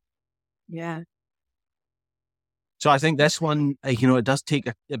do that. Yeah. So I think this one, it does take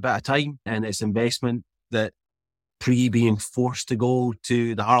a bit of time, and it's investment. That being forced to go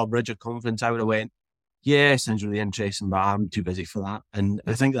to the Harold Bridger conference, I would have went, yeah, sounds really interesting, but I'm too busy for that. And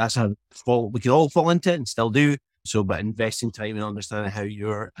I think that's a fault. We could all fall into it and still do. So, but investing time and understanding how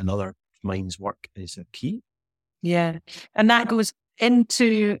your and other minds work is a key. Yeah. And that goes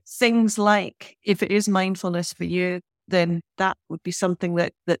into things like, if it is mindfulness for you, then that would be something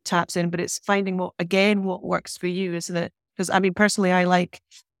that taps in, but it's finding what works for you, isn't it? Because personally,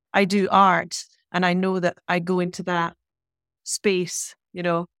 I do art, and I know that I go into that space,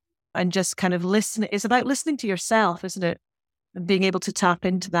 and just kind of listen. It's about listening to yourself, isn't it? And being able to tap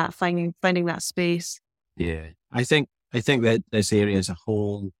into that, finding that space. Yeah. I think that this area is a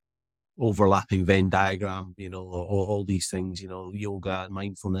whole overlapping Venn diagram, all these things, yoga,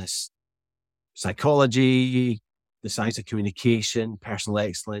 mindfulness, psychology, the science of communication, personal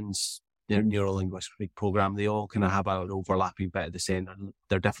excellence, their neuro-linguistic program, they all kind of have an overlapping bit at the center.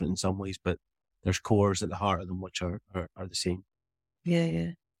 They're different in some ways, but there's cores at the heart of them which are the same.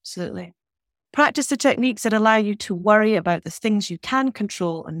 Yeah, absolutely. Practice the techniques that allow you to worry about the things you can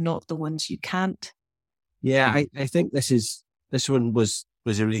control and not the ones you can't. Yeah, I think this one was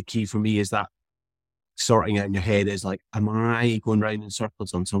a really key for me, is that sorting out in your head is like, am I going round in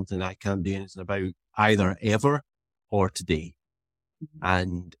circles on something I can't do anything about either ever or today?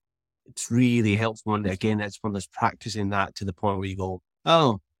 And it's really helpful. And again, it's one that's practicing that to the point where you go,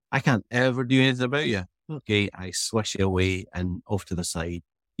 oh, I can't ever do anything about you. Okay, I swish you away and off to the side.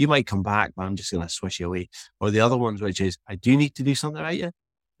 You might come back, but I'm just going to swish you away. Or the other ones, which is, I do need to do something about you,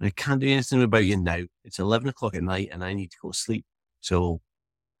 and I can't do anything about you now. It's 11 o'clock at night and I need to go to sleep. So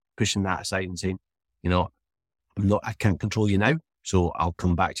pushing that aside and saying, I can't control you now, so I'll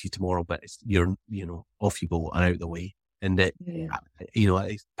come back to you tomorrow, but you're off you go and out the way. And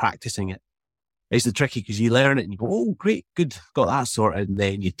practicing it is the tricky, because you learn it and you go, oh, great, good, got that sorted. And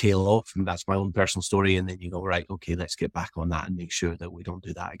then you tail off, and that's my own personal story. And then you go, right, okay, let's get back on that and make sure that we don't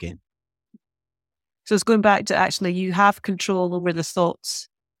do that again. So it's going back to actually, you have control over the thoughts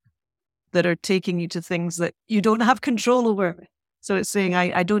that are taking you to things that you don't have control over. So it's saying,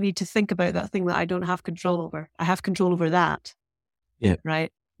 I don't need to think about that thing that I don't have control over. I have control over that. Yeah.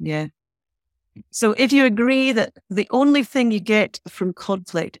 Right. Yeah. So if you agree that the only thing you get from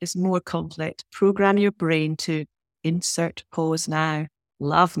conflict is more conflict, program your brain to insert pause now.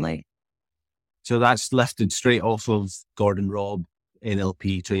 Lovely. So that's lifted straight off of Gordon Robb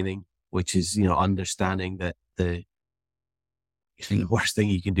NLP training, which is, understanding that the worst thing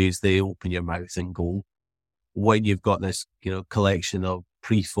you can do is they open your mouth and go. When you've got this, collection of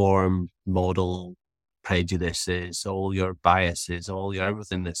preformed model prejudices, all your biases, all your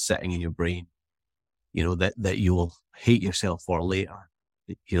everything that's sitting in your brain, that you will hate yourself for later,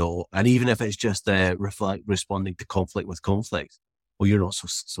 and even if it's just responding to conflict with conflict, well, you're not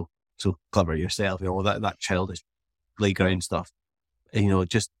so clever yourself, that childish playground stuff,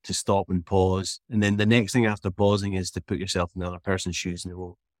 just to stop and pause. And then the next thing after pausing is to put yourself in the other person's shoes and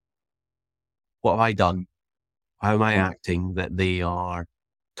go, what have I done? How am I acting that they are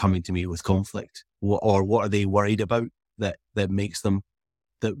coming to me with conflict? Or what are they worried about that makes them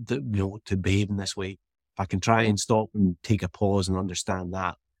to behave in this way? If I can try and stop and take a pause and understand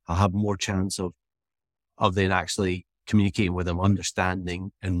that, I'll have more chance of then actually communicating with them,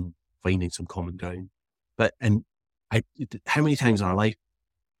 understanding and finding some common ground. How many times in our life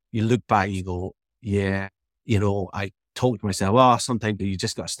you look back, you go, yeah, I talk to myself, sometimes you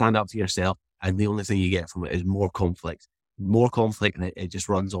just got to stand up to yourself, and the only thing you get from it is more conflict, and it just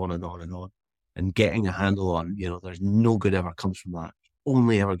runs on and on and on. And getting a handle on, there's no good ever comes from that.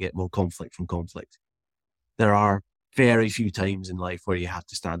 Only ever get more conflict from conflict. There are very few times in life where you have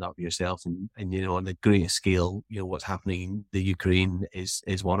to stand up for yourself, and on the greatest scale, what's happening in the Ukraine is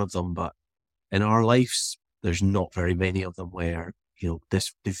one of them. But in our lives, there's not very many of them where,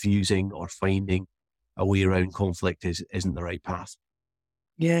 this diffusing or finding a way around conflict isn't the right path.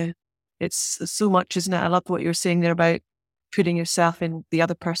 Yeah, it's so much, isn't it? I love what you're saying there about putting yourself in the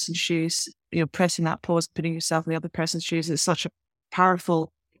other person's shoes, pressing that pause, putting yourself in the other person's shoes. It's such a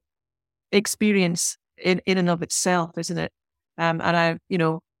powerful experience in and of itself, isn't it? And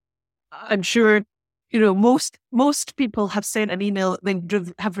I'm sure, most people have sent an email they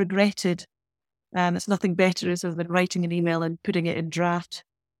have regretted. It's nothing better than writing an email and putting it in draft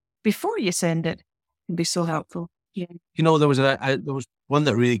before you send it. Can be so helpful. Yeah. There was one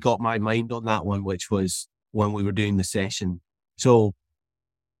that really got my mind on that one, which was when we were doing the session. So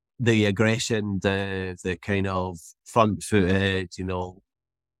the aggression, the kind of front footed,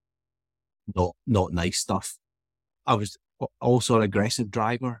 not nice stuff. I was also an aggressive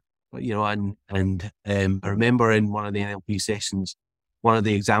driver, but I remember in one of the NLP sessions, one of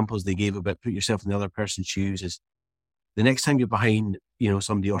the examples they gave about put yourself in the other person's shoes is the next time you're behind,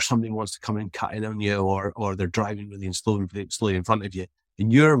 somebody, or somebody wants to come and cut in on you, or they're driving really and slowly in front of you.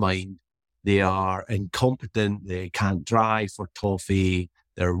 In your mind, they are incompetent, they can't drive for toffee,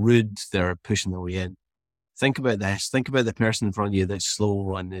 they're rude, they're pushing their way in. Think about this. Think about the person in front of you that's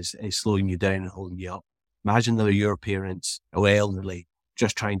slow and is slowing you down and holding you up. Imagine they're your parents or elderly,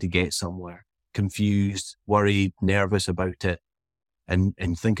 just trying to get somewhere, confused, worried, nervous about it. And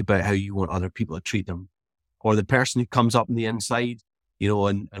think about how you want other people to treat them. Or the person who comes up on the inside,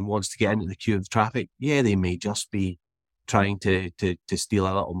 and wants to get into the queue of traffic. Yeah, they may just be trying to steal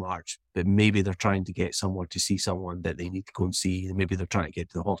a little march, but maybe they're trying to get somewhere to see someone that they need to go and see. And maybe they're trying to get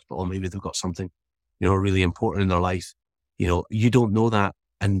to the hospital. Maybe they've got something, really important in their life. You don't know that.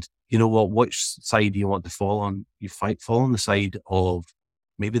 And you know what, which side do you want to fall on? You fall on the side of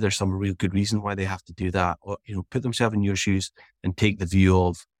maybe there's some real good reason why they have to do that, or, put themselves in your shoes and take the view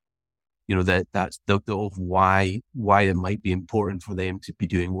of, that's of why it might be important for them to be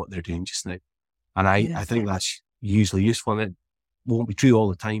doing what they're doing just now. And I think that's usually useful, and it won't be true all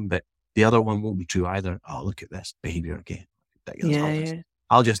the time, but the other one won't be true either. Oh, look at this behavior again.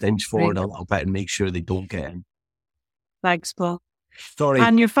 I'll just inch forward a little bit and make sure they don't get in. Thanks, Paul. Sorry.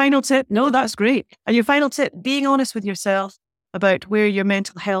 And your final tip, no, that's great. And your final tip, being honest with yourself about where your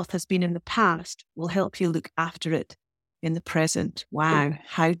mental health has been in the past will help you look after it in the present. Wow,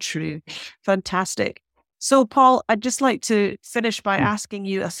 how true. Fantastic. So, Paul, I'd just like to finish by asking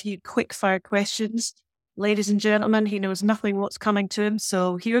you a few quick fire questions. Ladies and gentlemen, he knows nothing what's coming to him,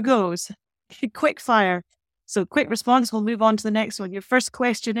 so here goes. Quick fire. So, quick response, we'll move on to the next one. Your first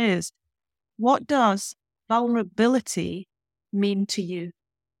question is, what does vulnerability mean to you?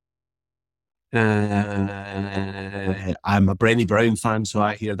 I'm a Brené Brown fan, so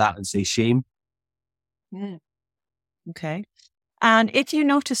I hear that and say shame. Yeah. Okay. And if you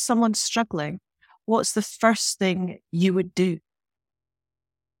notice someone struggling, what's the first thing you would do?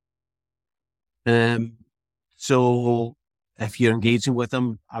 So if you're engaging with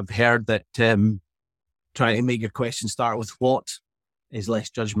them, I've heard that trying to make your question start with what is less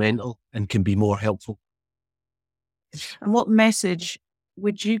judgmental and can be more helpful. And what message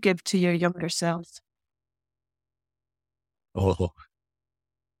would you give to your younger self? Oh,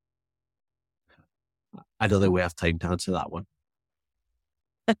 I don't think we have time to answer that one.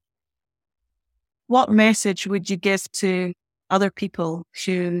 What message would you give to other people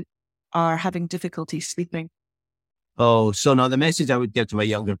who are having difficulty sleeping? Oh, so now the message I would give to my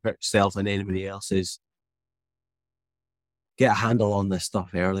younger self and anybody else is get a handle on this stuff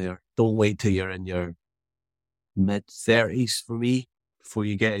earlier. Don't wait till you're in your mid-30s for me before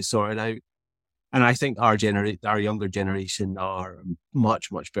you get it sorted out. And I think our younger generation are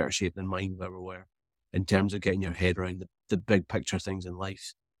much, much better shape than mine ever were in terms of getting your head around the big picture things in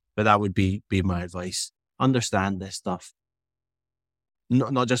life. But that would be my advice. Understand this stuff.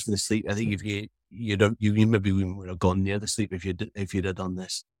 Not just for the sleep. I think if you maybe would have gone near the sleep if you'd have done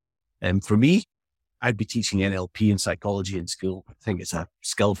this. For me, I'd be teaching NLP and psychology in school. I think it's a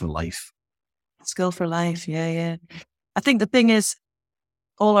skill for life. Skill for life, yeah. I think the thing is,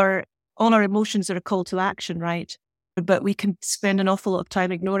 all our emotions are a call to action, right? But we can spend an awful lot of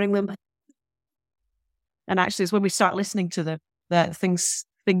time ignoring them. And actually, it's when we start listening to them that things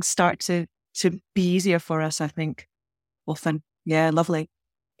start to be easier for us, I think, often. Yeah, lovely.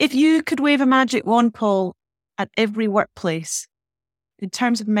 If you could wave a magic wand, Paul, at every workplace, in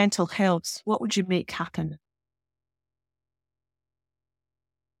terms of mental health, what would you make happen?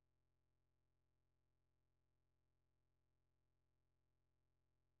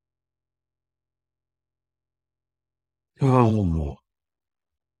 Oh,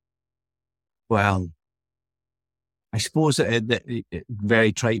 well, I suppose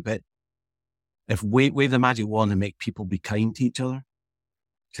very trite, but if wave the magic wand and make people be kind to each other,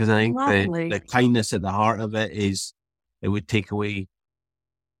 because I think the kindness at the heart of it is, it would take away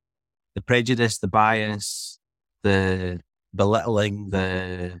the prejudice, the bias, the belittling,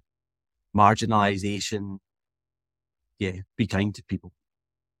 the marginalization. Yeah, be kind to people.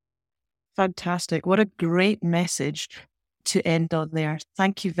 Fantastic. What a great message to end on there.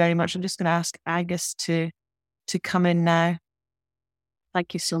 Thank you very much. I'm just going to ask Angus to come in now.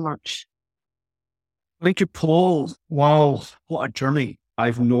 Thank you so much. Thank you, Paul. Wow, what a journey.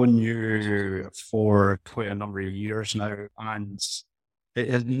 I've known you for quite a number of years now, and it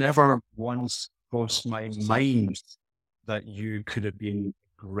has never once crossed my mind that you could have been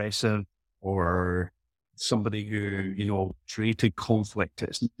aggressive or somebody who, created conflict.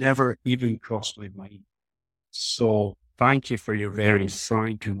 It's never even crossed my mind. So thank you for your very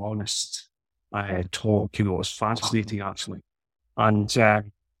frank and honest talk. It was fascinating, actually. And,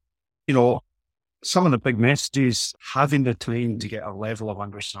 some of the big messages, having the time to get a level of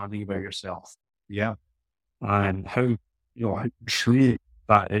understanding about yourself. Yeah. And how true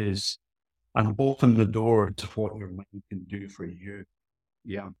that is, and open the door to what your mind can do for you.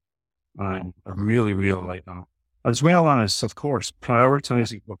 Yeah. And I really, really like that. As well as, of course,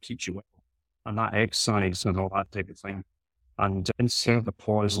 prioritizing what keeps you well, and that exercise and all that type of thing. And insert the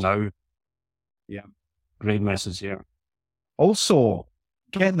pause now. Yeah. Great message here. Also,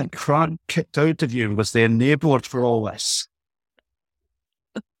 getting the crap kicked out of you was the enabler for all this.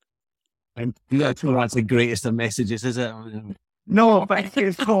 And that's the greatest of messages, is it? No, but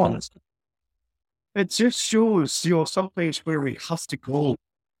it's not. It just shows, some place where we have to go.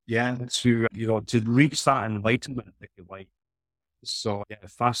 Yeah, to reach that enlightenment, if you like. So, yeah,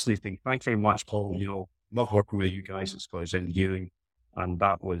 fascinating. Thanks very much, Paul. Love working with you guys at Scottish Engineering, and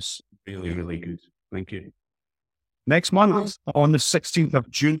that was really, really good. Thank you. Next month, on the 16th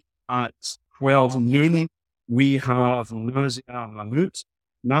of June at 12 noon, we have Nazia Mahmood.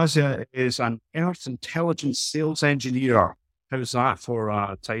 Nazia is an Earth Intelligence Sales Engineer. How's that for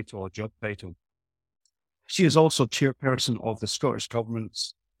a job title? She is also chairperson of the Scottish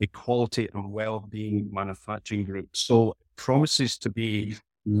Government's Equality and Wellbeing Manufacturing Group. So it promises to be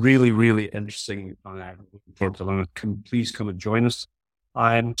really, really interesting. Please come and join us.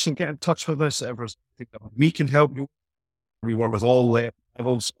 You can get in touch with us if there's anything that we can help you. We work with all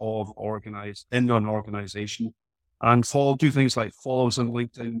levels of an organization. And do things like follow us on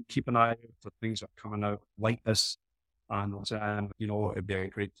LinkedIn, keep an eye out for things that are coming out like this. And, it'd be a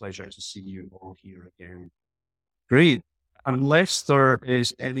great pleasure to see you all here again. Great. Unless there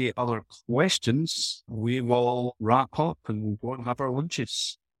is any other questions, we will wrap up and go and have our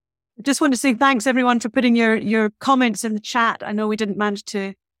lunches. I just want to say thanks, everyone, for putting your comments in the chat. I know we didn't manage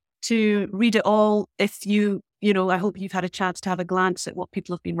to read it all. If I hope you've had a chance to have a glance at what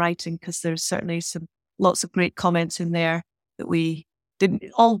people have been writing, because there's certainly lots of great comments in there that we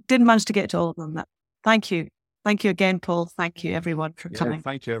didn't manage to get to all of them. Thank you. Thank you again, Paul. Thank you, everyone, for coming.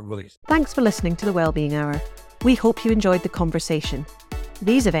 Thank you, everybody. Thanks for listening to the Wellbeing Hour. We hope you enjoyed the conversation.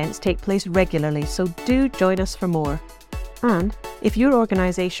 These events take place regularly, so do join us for more. And if your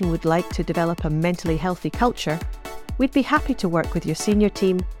organisation would like to develop a mentally healthy culture, we'd be happy to work with your senior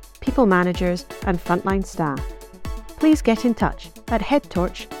team, people managers and frontline staff. Please get in touch at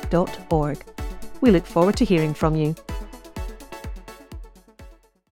headtorch.org. We look forward to hearing from you.